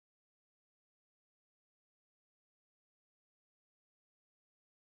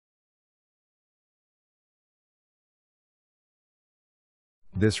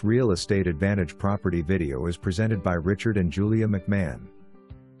This real estate advantage property video is presented by Richard and Julia McMahon.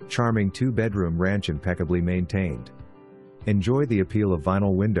 Charming 2-bedroom ranch impeccably maintained. Enjoy the appeal of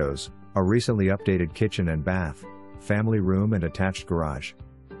vinyl windows, a recently updated kitchen and bath, family room and attached garage.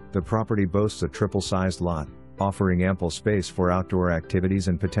 The property boasts a triple-sized lot, offering ample space for outdoor activities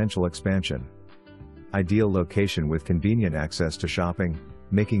and potential expansion. Ideal location with convenient access to shopping,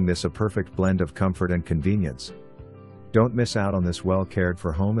 making this a perfect blend of comfort and convenience. Don't miss out on this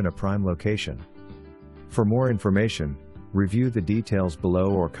well-cared-for home in a prime location. For more information, review the details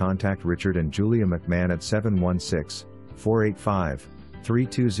below or contact Richard and Julia McMahon at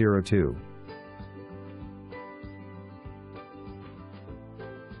 716-485-3202.